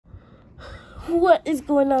What is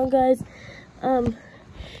going on, guys?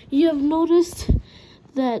 You have noticed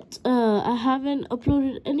that I haven't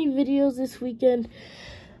uploaded any videos this weekend.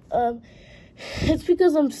 It's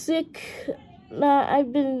because I'm sick.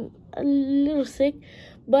 I've been a little sick,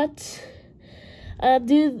 but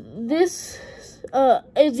do this.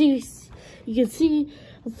 As you can see,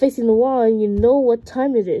 I'm facing the wall, and you know what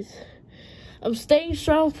time it is. I'm staying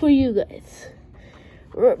strong for you guys.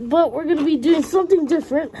 But we're gonna be doing something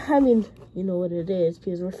different. I mean, you know what it is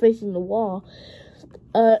because we're facing the wall.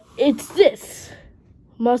 It's this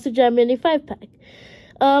Monster Jam Mini 5-pack.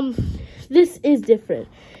 This is different.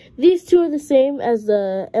 These two are the same as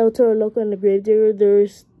the El Toro Loco and the Gravedigger.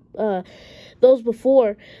 There's those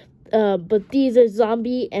before, but these are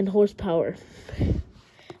Zombie and Horsepower.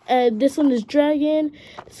 And this one is Dragon.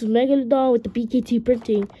 This is Megalodon with the BKT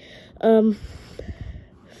printing.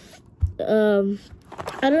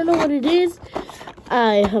 I don't know what it is.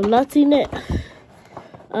 I have not seen it.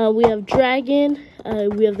 We have Dragon.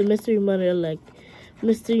 We have the mystery one,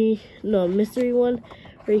 mystery one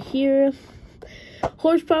right here.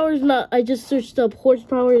 Horsepower is not. I just searched up.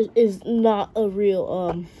 Horsepower is not a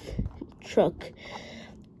real truck.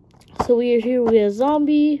 So we are here. We have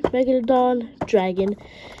Zombie, Megalodon, Dragon.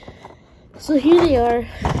 So here they are.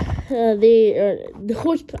 They are the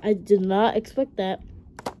horsepower. I did not expect that.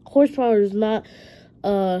 Horsepower is not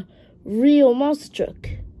a real monster truck,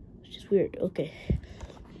 which is weird. Okay.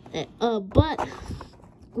 But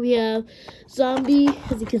we have Zombie,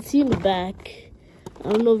 as you can see in the back. I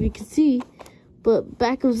don't know if you can see, but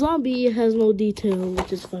back of Zombie has no detail,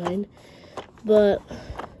 which is fine. But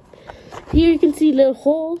here you can see a little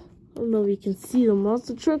hole. I don't know if you can see the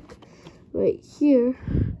monster truck right here.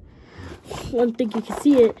 I don't think you can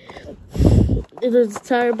see it. There's a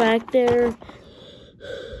tire back there.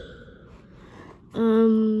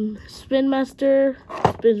 Spin Master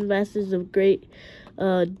is a great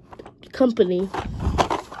company.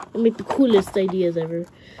 They make the coolest ideas ever.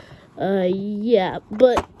 Yeah,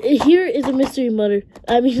 but here is a mystery mutter.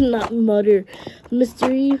 I mean, not mutter,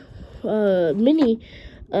 mystery mini.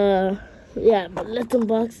 Yeah, but let's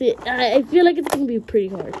unbox it. I feel like it's gonna be pretty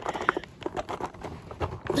hard.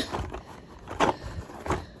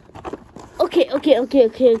 Okay.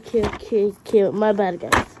 My bad,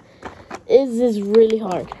 guys. This is really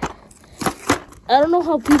hard. I don't know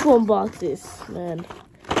how people unbox this, man.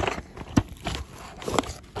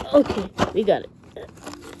 Okay, we got it.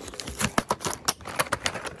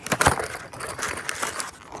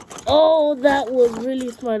 Oh, that was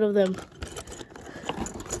really smart of them.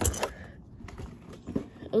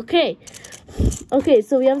 Okay,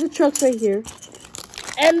 so we have the trucks right here.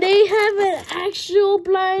 And they have an actual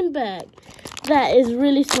blind bag. That is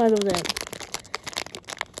really smart of them.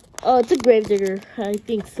 Oh, it's a Gravedigger. I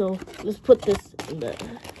think so. Let's put this in the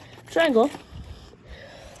triangle.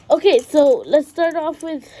 Okay, so let's start off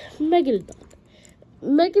with Megalodon.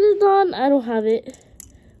 Megalodon, I don't have it.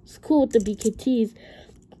 It's cool with the BKTs.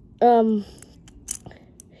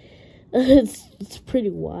 It's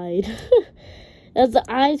pretty wide. It has the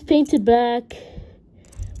eyes painted back,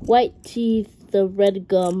 white teeth, the red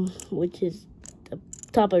gum, which is the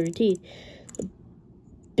top of your teeth, the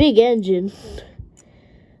big engine,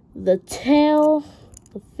 the tail,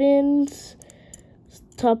 the fins,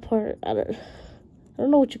 top part. I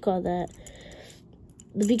don't know what you call that.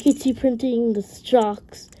 The BKT printing, the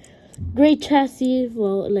shocks, great chassis.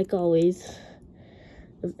 Well, like always,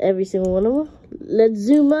 with every single one of them. Let's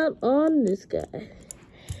zoom out on this guy.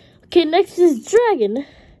 Okay, next is Dragon.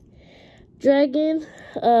 Dragon.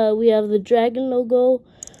 We have the Dragon logo.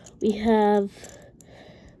 We have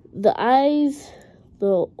the eyes,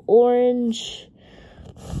 the orange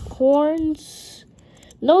horns,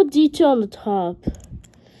 no detail on the top.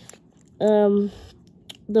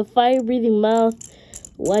 The fire-breathing mouth,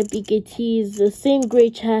 white BKTs, the same gray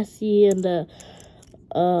chassis, and the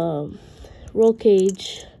roll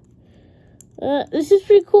cage. This is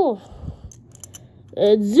pretty cool.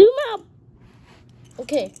 Zoom out.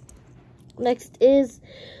 Okay, next is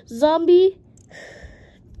Zombie.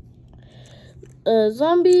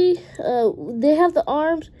 Zombie. They have the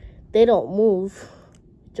arms. They don't move,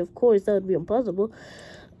 which of course that would be impossible.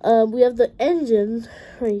 We have the engine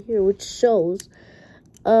right here, which shows.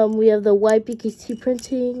 We have the white BKT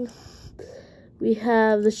printing. We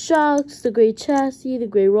have the shocks, the gray chassis, the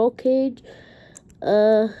gray roll cage.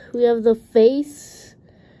 We have the face,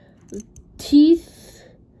 the teeth.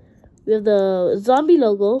 We have the Zombie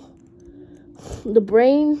logo, the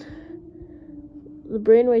brain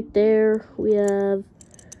right there. We have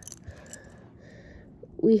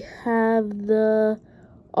the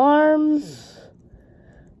arms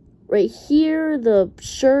right here, the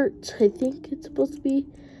shirt, I think it's supposed to be.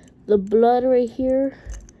 The blood right here.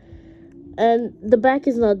 And the back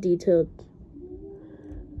is not detailed.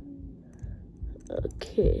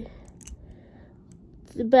 Okay.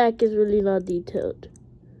 The back is really not detailed.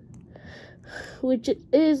 Which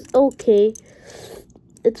is okay.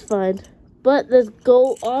 It's fine. But let's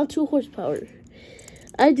go on to horsepower.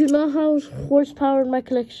 I do not have horsepower in my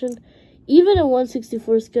collection. Even a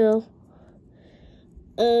 1/64 scale.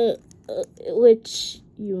 Which,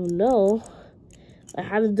 you know, I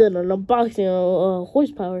haven't done an unboxing on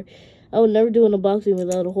horsepower. I would never do an unboxing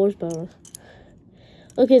without a horsepower.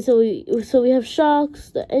 Okay, so we have shocks,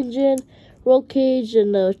 the engine, roll cage,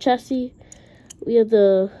 and the chassis. We have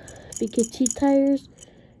the BKT tires.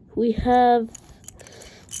 We have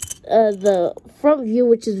the front view,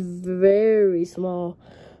 which is very small.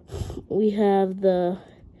 We have the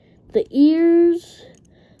ears,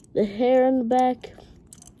 the hair on the back,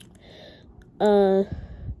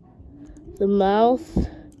 the mouth,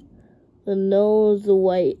 the nose, the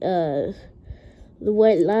white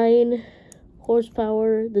line,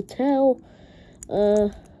 horsepower, the tail,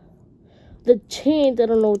 the chains. I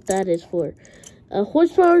don't know what that is for.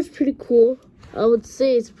 Horsepower is pretty cool. I would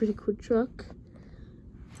say it's a pretty cool truck.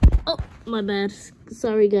 Oh, my bad.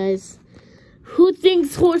 Sorry, guys. Who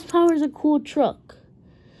thinks horsepower is a cool truck?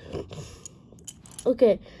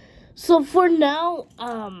 Okay, so for now,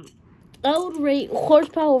 I would rate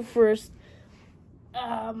horsepower first.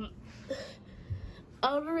 I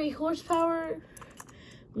would rate horsepower,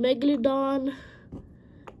 Megalodon,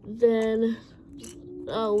 then,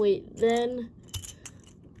 then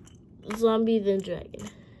Zombie, then Dragon.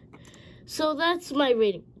 So that's my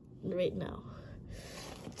rating right now.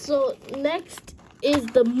 So next is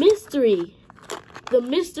the mystery. The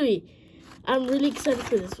mystery. I'm really excited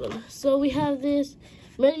for this one. So we have this,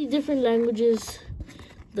 many different languages.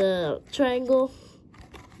 The triangle,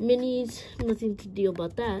 minis, nothing to deal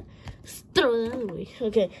about that. Just throw that away.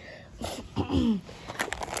 Okay.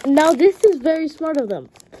 Now this is very smart of them.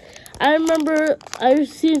 I remember I've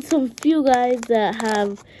seen some few guys that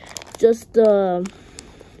have just oh,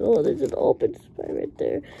 there's an open spot right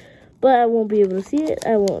there, but I won't be able to see it.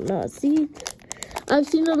 I will not see it. I've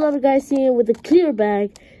seen a lot of guys seeing it with a clear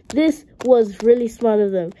bag. This was really smart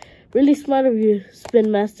of them. Really smart of you, Spin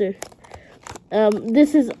Master.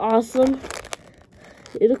 This is awesome.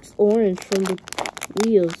 It looks orange from the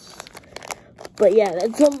wheels. But yeah,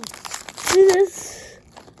 let's see this.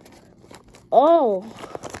 Oh,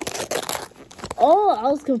 I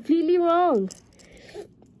was completely wrong.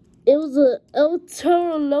 It was a El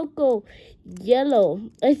Toro Loco yellow.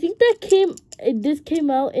 I think this came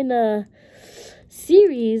out in a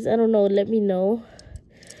series. I don't know, let me know.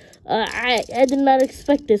 I did not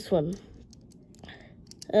expect this one.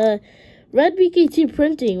 Red BKT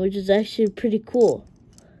printing, which is actually pretty cool.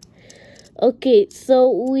 Okay, so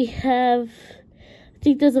we have, I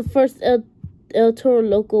think there's the first El Toro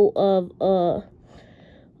Loco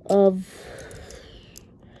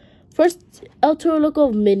first El Toro Loco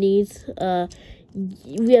of minis.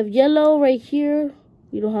 We have yellow right here.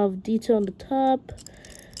 We don't have detail on the top.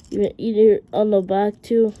 Either on the back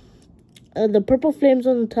too. The purple flames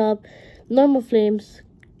on the top, normal flames.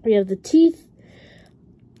 We have the teeth,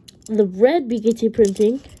 the red BKT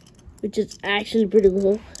printing, which is actually pretty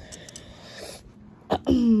cool.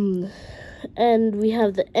 And we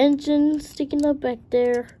have the engine sticking up back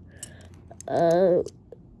there.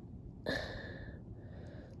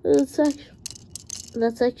 That's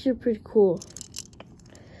actually pretty cool.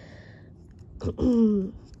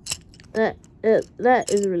 That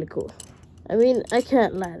is really cool. I mean, I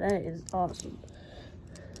can't lie, that is awesome.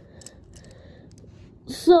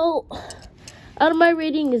 So, out of my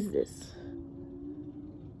rating is this.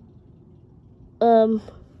 I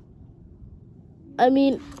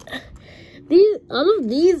mean, out of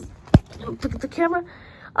these, look at the camera,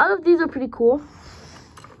 all of these are pretty cool.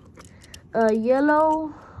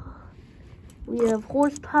 Yellow, we have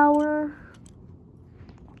horsepower.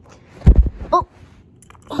 Oh,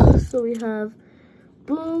 so we have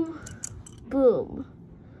boom, boom.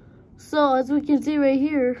 So as we can see right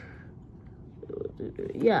here,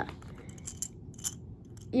 yeah,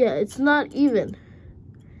 it's not even.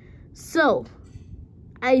 So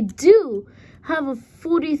I do have a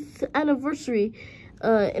 40th anniversary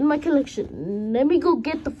in my collection. Let me go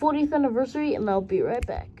get the 40th anniversary and I'll be right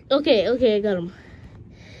back. Okay, I got them.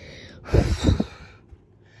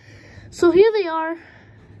 So here they are.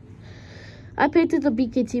 I painted the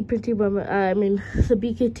BKT printing by the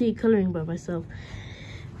BKT coloring by myself.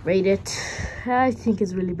 Rate it. I think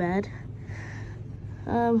it's really bad.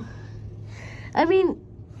 I mean,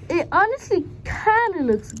 it honestly kind of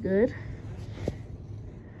looks good.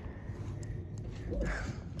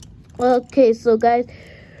 Okay, so guys,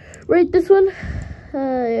 rate this one.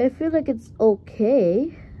 I feel like it's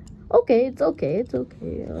okay. Okay, it's okay. It's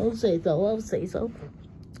okay. I'll say so. I'll say so.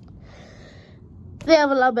 They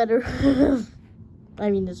have a lot better. I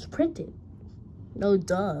mean, it's printed. No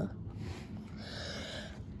duh.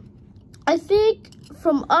 I think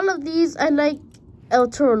from all of these, I like El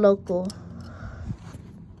Toro Loco.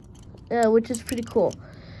 Yeah, which is pretty cool.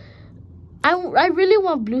 I really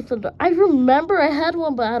want Blue Thunder. I remember I had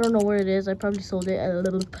one, but I don't know where it is. I probably sold it at a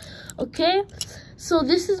little. Okay, so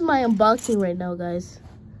this is my unboxing right now, guys.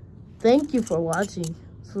 Thank you for watching.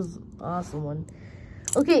 This was an awesome one.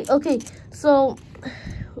 Okay. So,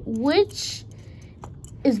 which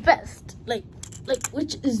is best? Like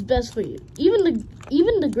which is best for you? Even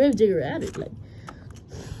the Gravedigger added. Like,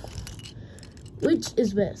 which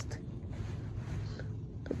is best?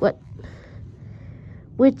 What?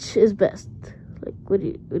 Which is best? Like,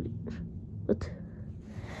 what?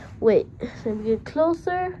 Wait, let me get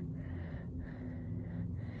closer.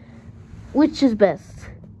 Which is best?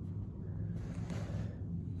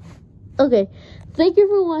 Okay, thank you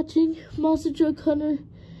for watching. Monster Truck Hunter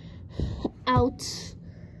out.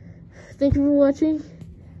 Thank you for watching.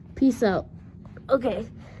 Peace out. Okay,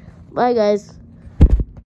 bye guys.